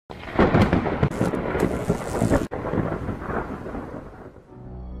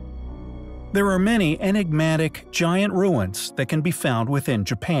There are many enigmatic, giant ruins that can be found within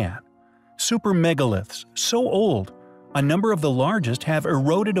Japan. Super megaliths, so old, a number of the largest have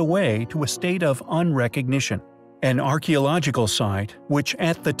eroded away to a state of unrecognition. An archaeological site which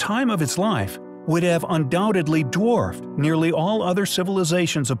at the time of its life would have undoubtedly dwarfed nearly all other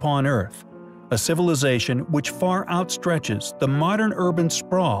civilizations upon Earth, a civilization which far outstretches the modern urban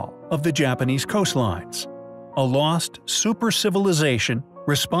sprawl of the Japanese coastlines. A lost super-civilization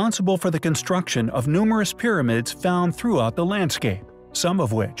responsible for the construction of numerous pyramids found throughout the landscape, some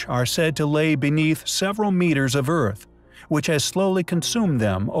of which are said to lay beneath several meters of earth, which has slowly consumed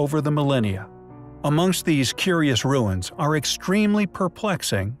them over the millennia. Amongst these curious ruins are extremely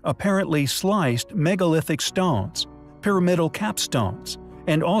perplexing, apparently sliced megalithic stones, pyramidal capstones,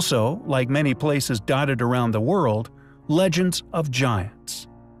 and also, like many places dotted around the world, legends of giants.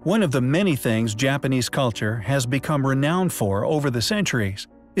 One of the many things Japanese culture has become renowned for over the centuries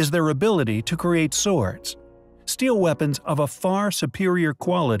is their ability to create swords, steel weapons of a far superior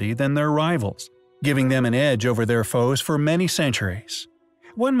quality than their rivals, giving them an edge over their foes for many centuries.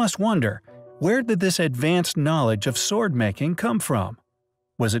 One must wonder, where did this advanced knowledge of sword-making come from?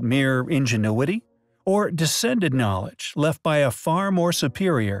 Was it mere ingenuity? Or descended knowledge left by a far more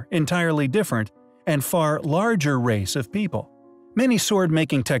superior, entirely different, and far larger race of people? Many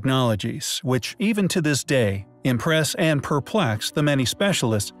sword-making technologies, which even to this day impress and perplex the many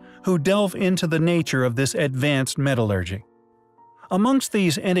specialists who delve into the nature of this advanced metallurgy. Amongst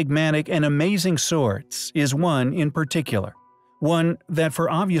these enigmatic and amazing swords is one in particular, one that for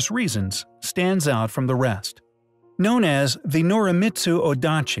obvious reasons stands out from the rest. Known as the Norimitsu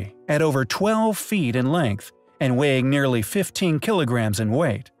Odachi, at over 12 feet in length and weighing nearly 15 kilograms in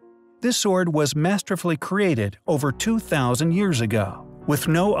weight, this sword was masterfully created over 2,000 years ago, with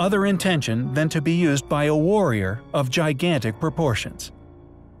no other intention than to be used by a warrior of gigantic proportions.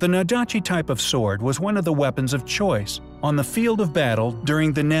 The Nadachi type of sword was one of the weapons of choice on the field of battle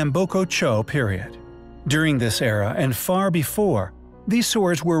during the Namboku-cho period. During this era and far before, these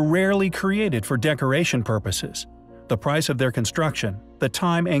swords were rarely created for decoration purposes. The price of their construction, the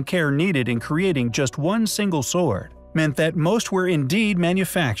time and care needed in creating just one single sword, meant that most were indeed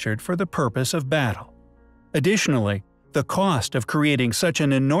manufactured for the purpose of battle. Additionally, the cost of creating such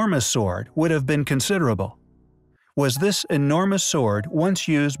an enormous sword would have been considerable. Was this enormous sword once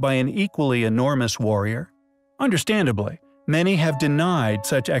used by an equally enormous warrior? Understandably, many have denied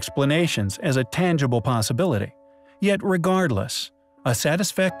such explanations as a tangible possibility. Yet regardless, a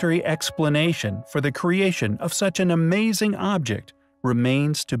satisfactory explanation for the creation of such an amazing object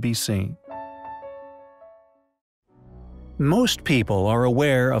remains to be seen. Most people are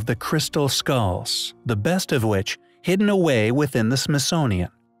aware of the crystal skulls, the best of which hidden away within the Smithsonian.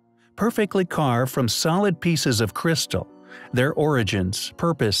 Perfectly carved from solid pieces of crystal, their origins,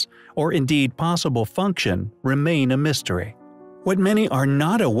 purpose, or indeed possible function remain a mystery. What many are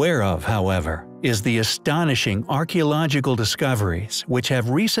not aware of, however, is the astonishing archaeological discoveries which have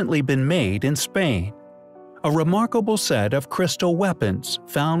recently been made in Spain. A remarkable set of crystal weapons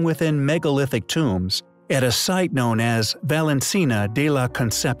found within megalithic tombs at a site known as Valencina de la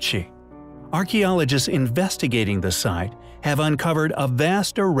Concepci. Archaeologists investigating the site have uncovered a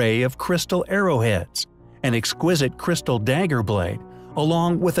vast array of crystal arrowheads, an exquisite crystal dagger blade,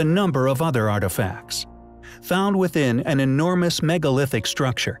 along with a number of other artifacts. Found within an enormous megalithic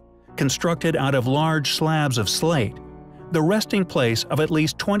structure, constructed out of large slabs of slate, the resting place of at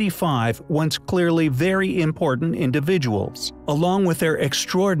least 25 once clearly very important individuals, along with their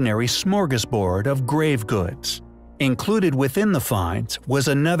extraordinary smorgasbord of grave goods. Included within the finds was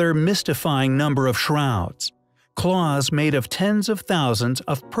another mystifying number of shrouds, claws made of tens of thousands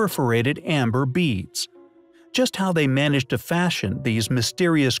of perforated amber beads. Just how they managed to fashion these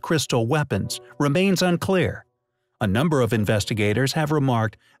mysterious crystal weapons remains unclear. A number of investigators have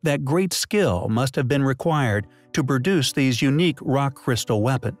remarked that great skill must have been required to produce these unique rock crystal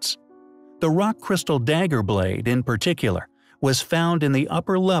weapons. The rock crystal dagger blade, in particular, was found in the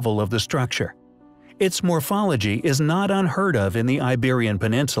upper level of the structure. Its morphology is not unheard of in the Iberian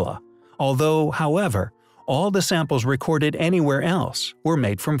Peninsula, although, however, all the samples recorded anywhere else were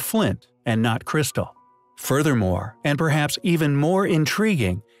made from flint and not crystal. Furthermore, and perhaps even more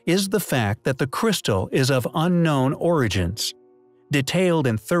intriguing, is the fact that the crystal is of unknown origins. Detailed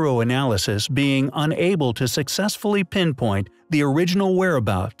and thorough analysis being unable to successfully pinpoint the original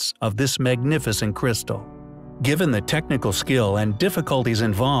whereabouts of this magnificent crystal. Given the technical skill and difficulties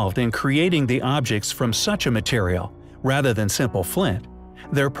involved in creating the objects from such a material, rather than simple flint,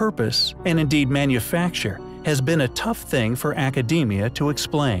 their purpose, and indeed manufacture, has been a tough thing for academia to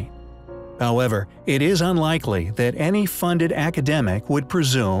explain. However, it is unlikely that any funded academic would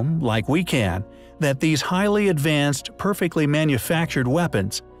presume, like we can, that these highly advanced, perfectly manufactured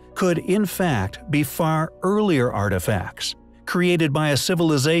weapons could in fact be far earlier artifacts, created by a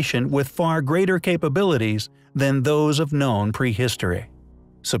civilization with far greater capabilities than those of known prehistory.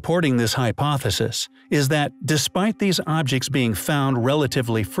 Supporting this hypothesis is that despite these objects being found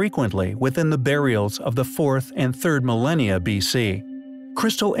relatively frequently within the burials of the 4th and 3rd millennia BC,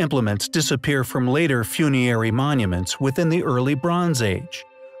 crystal implements disappear from later funerary monuments within the early Bronze Age,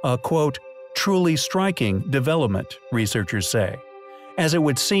 a quote, truly striking development, researchers say, as it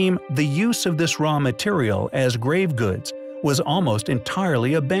would seem the use of this raw material as grave goods was almost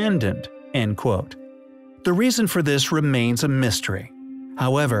entirely abandoned, end quote. The reason for this remains a mystery.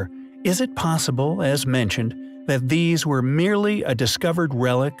 However, is it possible, as mentioned, that these were merely a discovered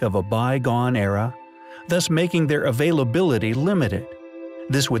relic of a bygone era, thus making their availability limited?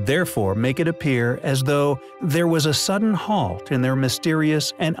 This would therefore make it appear as though there was a sudden halt in their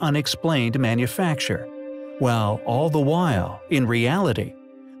mysterious and unexplained manufacture, while all the while, in reality,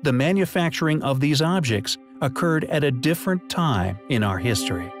 the manufacturing of these objects occurred at a different time in our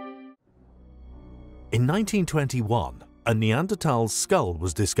history. In 1921, a Neanderthal skull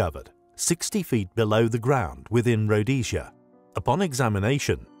was discovered, 60 feet below the ground within Rhodesia. Upon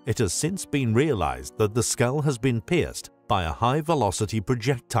examination, it has since been realized that the skull has been pierced by a high-velocity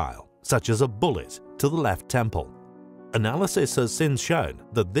projectile, such as a bullet, to the left temple. Analysis has since shown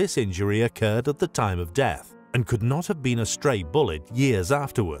that this injury occurred at the time of death and could not have been a stray bullet years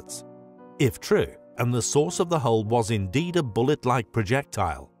afterwards. If true, and the source of the hole was indeed a bullet-like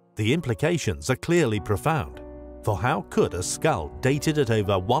projectile, the implications are clearly profound. For how could a skull dated at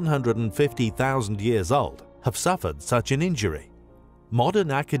over 150,000 years old have suffered such an injury?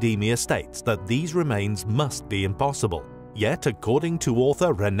 Modern academia states that these remains must be impossible. Yet, according to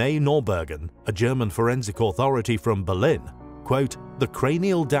author René Norbergen, a German forensic authority from Berlin, quote, the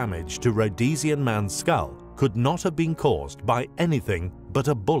cranial damage to Rhodesian man's skull could not have been caused by anything but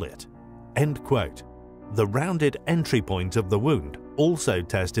a bullet, end quote. The rounded entry point of the wound also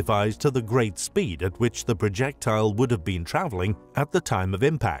testifies to the great speed at which the projectile would have been traveling at the time of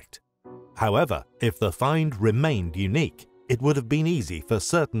impact. However, if the find remained unique, it would have been easy for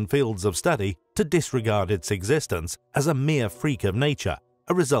certain fields of study to disregard its existence as a mere freak of nature,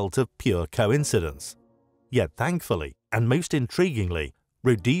 a result of pure coincidence. Yet thankfully, and most intriguingly,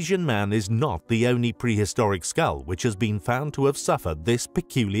 Rhodesian man is not the only prehistoric skull which has been found to have suffered this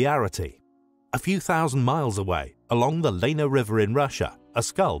peculiarity. A few thousand miles away, along the Lena River in Russia, a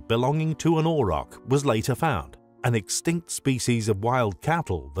skull belonging to an auroch was later found, an extinct species of wild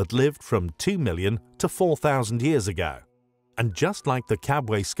cattle that lived from 2 million to 4,000 years ago. And just like the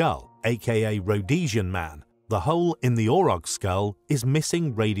Kabwe skull, aka Rhodesian man, the hole in the auroch skull is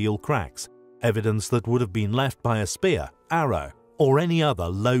missing radial cracks, evidence that would have been left by a spear, arrow, or any other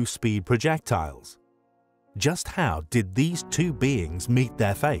low-speed projectiles. Just how did these two beings meet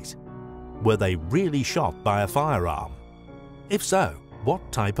their fate? Were they really shot by a firearm? If so,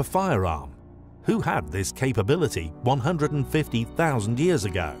 what type of firearm? Who had this capability 150,000 years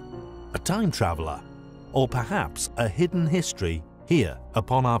ago? A time traveler? Or perhaps a hidden history here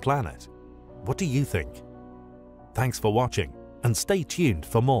upon our planet? What do you think? Thanks for watching, and stay tuned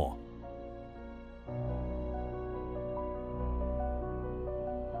for more.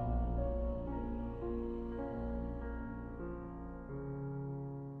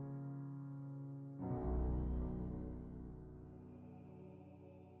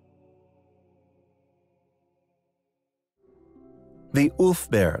 The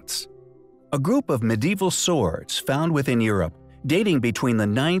Ulfberts, a group of medieval swords found within Europe dating between the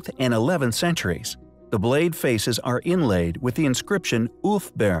 9th and 11th centuries. The blade faces are inlaid with the inscription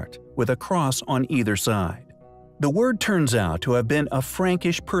Ulfbert with a cross on either side. The word turns out to have been a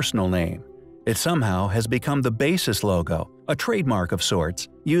Frankish personal name. It somehow has become the basis logo, a trademark of sorts,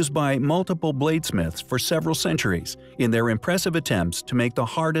 used by multiple bladesmiths for several centuries in their impressive attempts to make the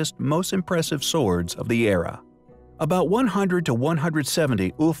hardest, most impressive swords of the era. About 100 to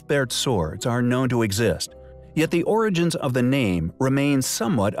 170 Ulfbert swords are known to exist, yet the origins of the name remain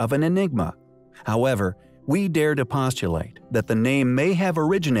somewhat of an enigma. However, we dare to postulate that the name may have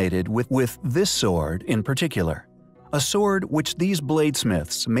originated with this sword in particular, a sword which these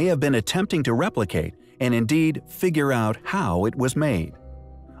bladesmiths may have been attempting to replicate and indeed figure out how it was made.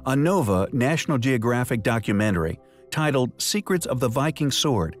 A Nova National Geographic documentary titled Secrets of the Viking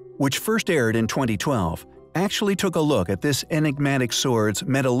Sword, which first aired in 2012, actually took a look at this enigmatic sword's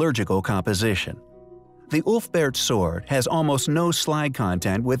metallurgical composition. The Ulfbert sword has almost no slag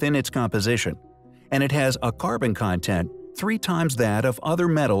content within its composition, and it has a carbon content 3 times that of other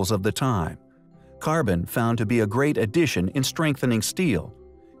metals of the time. Carbon found to be a great addition in strengthening steel,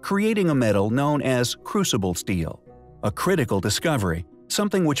 creating a metal known as crucible steel, a critical discovery,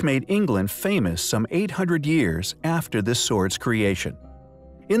 something which made England famous some 800 years after this sword's creation.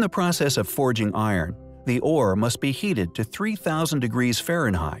 In the process of forging iron, the ore must be heated to 3,000 degrees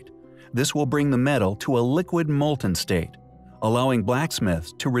Fahrenheit. This will bring the metal to a liquid molten state, allowing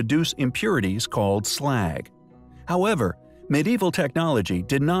blacksmiths to reduce impurities called slag. However, medieval technology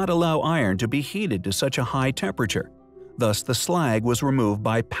did not allow iron to be heated to such a high temperature. Thus, the slag was removed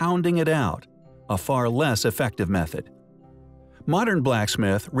by pounding it out, a far less effective method. Modern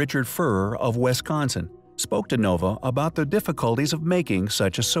blacksmith Richard Furrer of Wisconsin spoke to Nova about the difficulties of making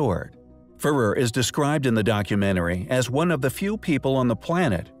such a sword. Furrer is described in the documentary as one of the few people on the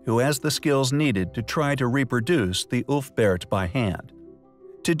planet who has the skills needed to try to reproduce the Ulfbert by hand.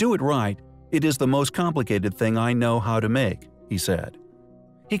 "To do it right, it is the most complicated thing I know how to make," he said.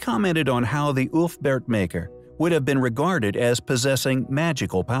 He commented on how the Ulfbert maker would have been regarded as possessing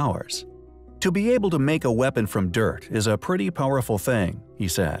magical powers. "To be able to make a weapon from dirt is a pretty powerful thing," he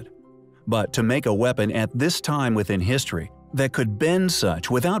said. "But to make a weapon at this time within history that could bend such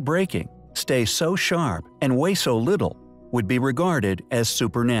without breaking, stay so sharp, and weigh so little would be regarded as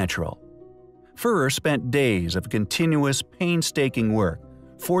supernatural." Furrer spent days of continuous, painstaking work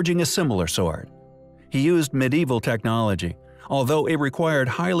forging a similar sword. He used medieval technology, although it required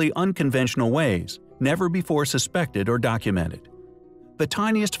highly unconventional ways, never before suspected or documented. The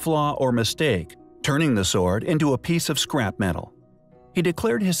tiniest flaw or mistake, turning the sword into a piece of scrap metal. He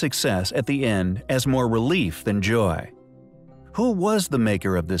declared his success at the end as more relief than joy. Who was the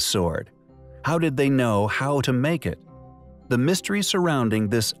maker of this sword? How did they know how to make it? The mystery surrounding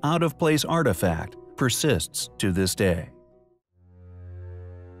this out-of-place artifact persists to this day.